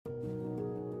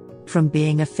from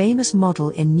being a famous model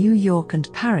in New York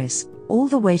and Paris, all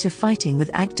the way to fighting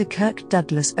with actor Kirk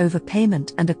Douglas over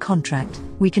payment and a contract,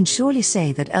 we can surely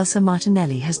say that Elsa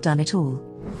Martinelli has done it all.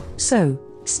 So,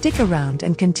 stick around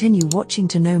and continue watching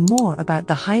to know more about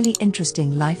the highly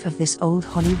interesting life of this old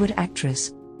Hollywood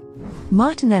actress.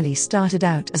 Martinelli started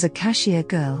out as a cashier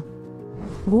girl.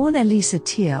 Born Elisa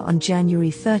Tia on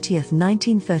January 30,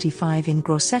 1935 in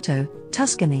Grosseto,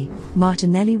 Tuscany,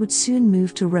 Martinelli would soon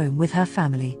move to Rome with her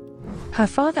family. Her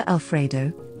father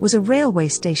Alfredo was a railway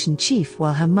station chief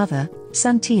while her mother,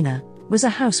 Santina, was a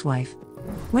housewife.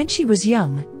 When she was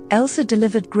young, Elsa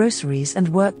delivered groceries and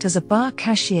worked as a bar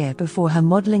cashier before her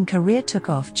modeling career took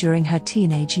off during her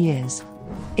teenage years.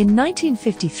 In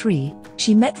 1953,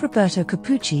 she met Roberto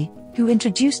Capucci, who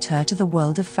introduced her to the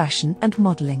world of fashion and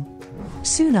modeling.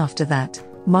 Soon after that,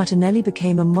 Martinelli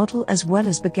became a model as well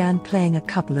as began playing a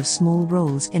couple of small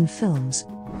roles in films.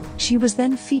 She was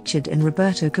then featured in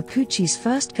Roberto Capucci's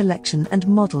first collection and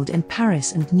modeled in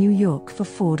Paris and New York for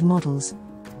Ford models.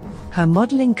 Her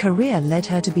modeling career led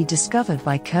her to be discovered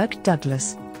by Kirk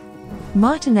Douglas.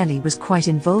 Martinelli was quite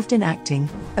involved in acting,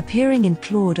 appearing in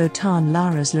Claude Autant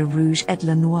Lara's Le Rouge et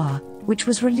le Noir, which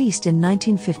was released in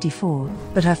 1954,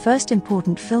 but her first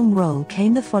important film role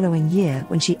came the following year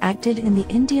when she acted in The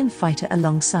Indian Fighter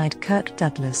alongside Kirk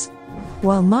Douglas.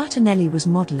 While Martinelli was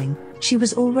modeling, she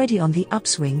was already on the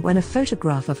upswing when a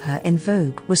photograph of her in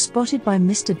Vogue was spotted by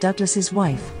Mr. Douglas's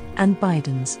wife, Anne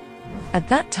Bidens. At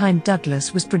that time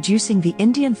Douglas was producing The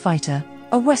Indian Fighter,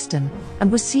 a western,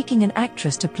 and was seeking an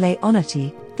actress to play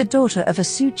Onati, the daughter of a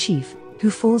Sioux chief, who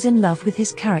falls in love with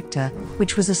his character,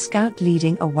 which was a scout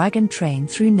leading a wagon train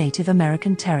through Native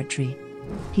American territory.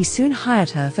 He soon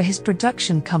hired her for his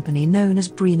production company known as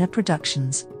Brina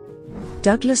Productions.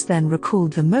 Douglas then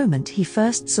recalled the moment he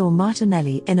first saw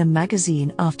Martinelli in a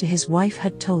magazine after his wife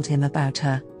had told him about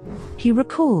her. He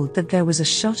recalled that there was a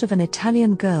shot of an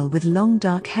Italian girl with long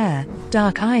dark hair,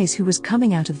 dark eyes who was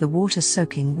coming out of the water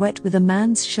soaking wet with a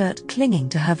man's shirt clinging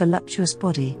to her voluptuous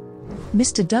body.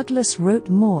 Mr. Douglas wrote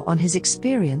more on his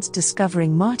experience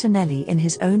discovering Martinelli in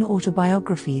his own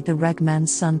autobiography The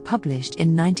Ragman's Son, published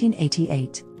in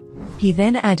 1988. He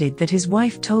then added that his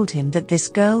wife told him that this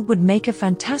girl would make a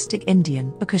fantastic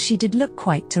Indian because she did look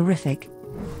quite terrific.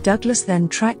 Douglas then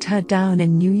tracked her down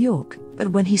in New York,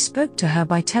 but when he spoke to her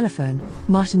by telephone,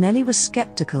 Martinelli was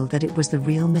skeptical that it was the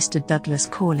real Mr. Douglas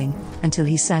calling, until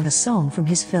he sang a song from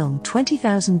his film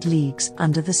 20,000 Leagues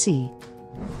Under the Sea.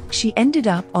 She ended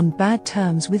up on bad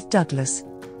terms with Douglas.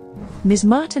 Ms.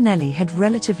 Martinelli had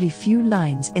relatively few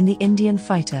lines in The Indian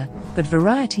Fighter, but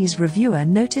Variety's reviewer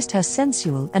noticed her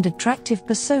sensual and attractive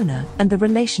persona and the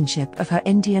relationship of her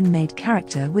Indian-made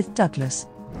character with Douglas.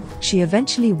 She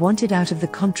eventually wanted out of the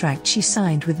contract she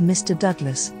signed with Mr.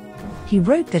 Douglas. He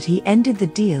wrote that he ended the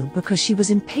deal because she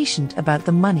was impatient about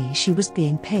the money she was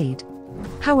being paid.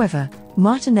 However,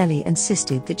 Martinelli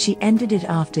insisted that she ended it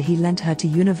after he lent her to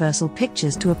Universal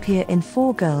Pictures to appear in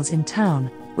Four Girls in Town,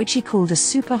 which he called a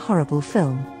super horrible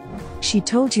film. She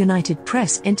told United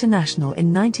Press International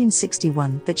in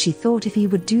 1961 that she thought if he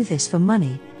would do this for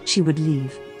money, she would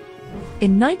leave.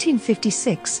 In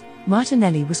 1956,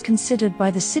 Martinelli was considered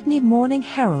by the Sydney Morning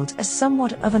Herald as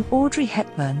somewhat of an Audrey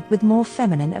Hepburn with more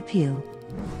feminine appeal.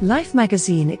 Life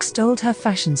magazine extolled her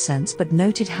fashion sense but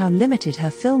noted how limited her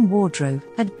film wardrobe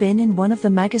had been in one of the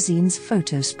magazine's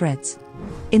photo spreads.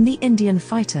 In The Indian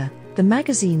Fighter, the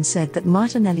magazine said that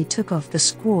Martinelli took off the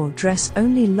squaw dress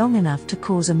only long enough to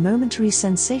cause a momentary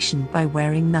sensation by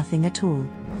wearing nothing at all.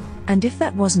 And if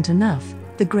that wasn't enough,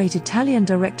 the great Italian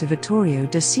director Vittorio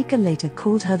De Sica later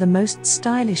called her the most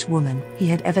stylish woman he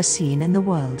had ever seen in the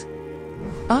world.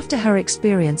 After her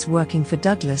experience working for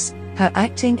Douglas, her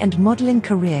acting and modeling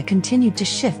career continued to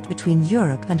shift between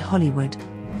Europe and Hollywood.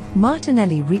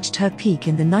 Martinelli reached her peak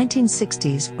in the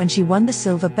 1960s when she won the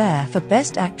Silver Bear for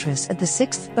Best Actress at the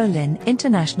 6th Berlin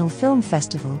International Film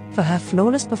Festival for her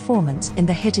flawless performance in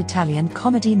the hit Italian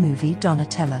comedy movie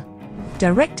Donatella.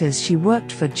 Directors she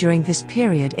worked for during this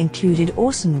period included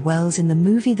Orson Welles in the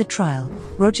movie The Trial,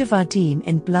 Roger Vadim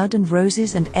in Blood and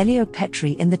Roses, and Elio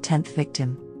Petri in The 10th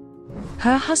Victim.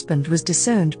 Her husband was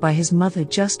disowned by his mother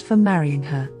just for marrying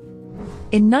her.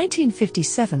 In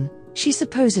 1957, she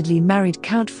supposedly married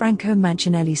Count Franco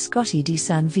Mancinelli Scotti di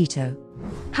San Vito.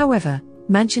 However,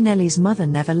 Mancinelli's mother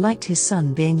never liked his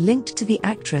son being linked to the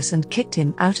actress and kicked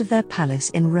him out of their palace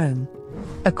in Rome.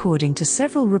 According to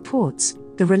several reports,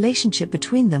 the relationship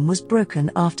between them was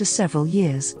broken after several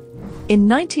years. In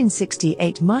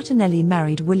 1968, Martinelli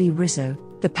married Willie Rizzo,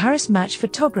 the Paris Match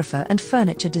photographer and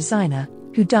furniture designer,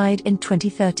 who died in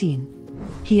 2013.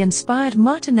 He inspired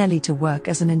Martinelli to work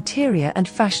as an interior and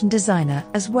fashion designer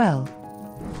as well.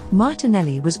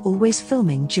 Martinelli was always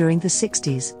filming during the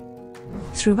 60s.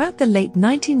 Throughout the late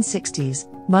 1960s,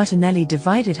 Martinelli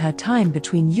divided her time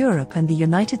between Europe and the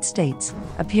United States,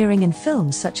 appearing in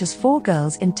films such as Four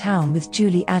Girls in Town with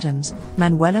Julie Adams,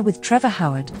 Manuela with Trevor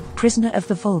Howard, Prisoner of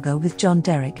the Volga with John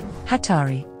Derrick,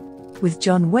 Hatari with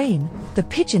John Wayne, The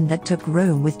Pigeon That Took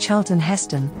Rome with Charlton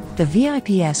Heston, The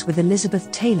VIPs with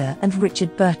Elizabeth Taylor and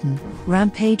Richard Burton,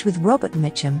 Rampage with Robert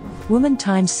Mitchum, Woman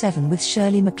x7 with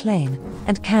Shirley MacLaine,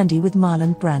 and Candy with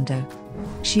Marlon Brando.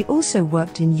 She also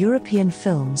worked in European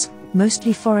films,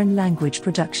 mostly foreign language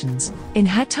productions. In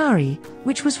Hatari,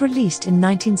 which was released in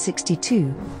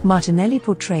 1962, Martinelli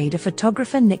portrayed a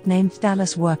photographer nicknamed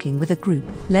Dallas working with a group,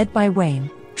 led by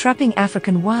Wayne, trapping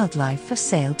African wildlife for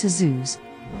sale to zoos.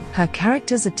 Her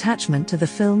character's attachment to the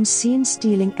film's scene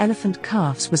stealing elephant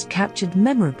calves was captured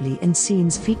memorably in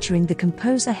scenes featuring the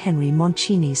composer Henry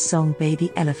Mancini's song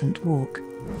Baby Elephant Walk.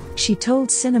 She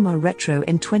told Cinema Retro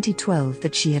in 2012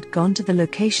 that she had gone to the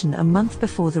location a month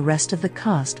before the rest of the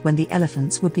cast when the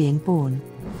elephants were being born.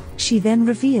 She then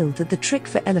revealed that the trick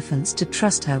for elephants to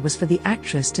trust her was for the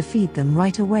actress to feed them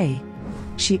right away.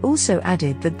 She also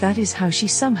added that that is how she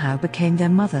somehow became their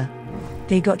mother.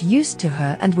 They got used to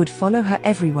her and would follow her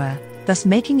everywhere, thus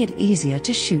making it easier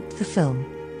to shoot the film.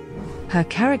 Her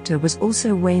character was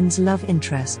also Wayne's love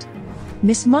interest.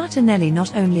 Miss Martinelli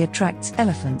not only attracts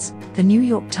elephants, the New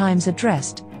York Times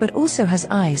addressed, but also has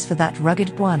eyes for that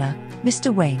rugged bwana,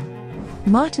 Mr. Wayne.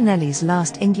 Martinelli's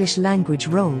last English-language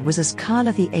role was as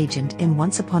Carla the Agent in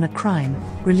Once Upon a Crime,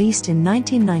 released in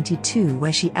 1992,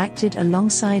 where she acted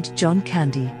alongside John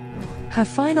Candy. Her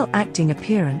final acting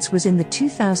appearance was in the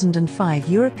 2005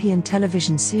 European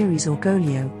television series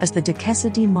Orgoglio as the Duchessa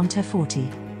di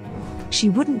Monteforti. She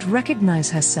wouldn't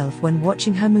recognize herself when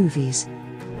watching her movies.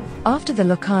 After the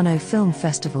Locarno Film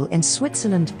Festival in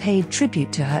Switzerland paid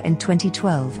tribute to her in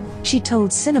 2012, she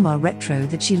told Cinema Retro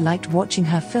that she liked watching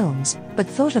her films, but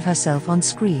thought of herself on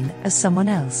screen as someone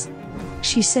else.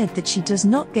 She said that she does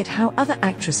not get how other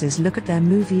actresses look at their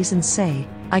movies and say,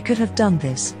 "I could have done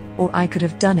this," or "I could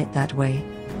have done it that way."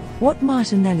 What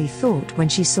Martinelli thought when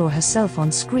she saw herself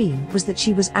on screen was that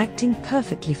she was acting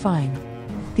perfectly fine.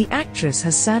 The actress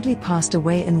has sadly passed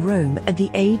away in Rome at the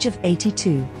age of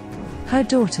 82. Her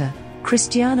daughter,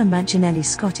 Cristiana Mancinelli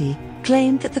Scotti,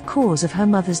 claimed that the cause of her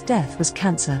mother's death was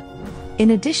cancer.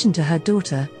 In addition to her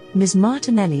daughter, Ms.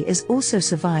 Martinelli is also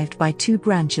survived by 2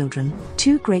 grandchildren,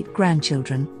 2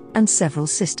 great-grandchildren, and several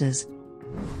sisters.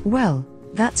 Well,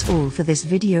 that's all for this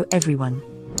video, everyone.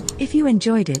 If you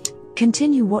enjoyed it,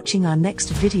 continue watching our next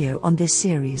video on this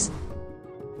series.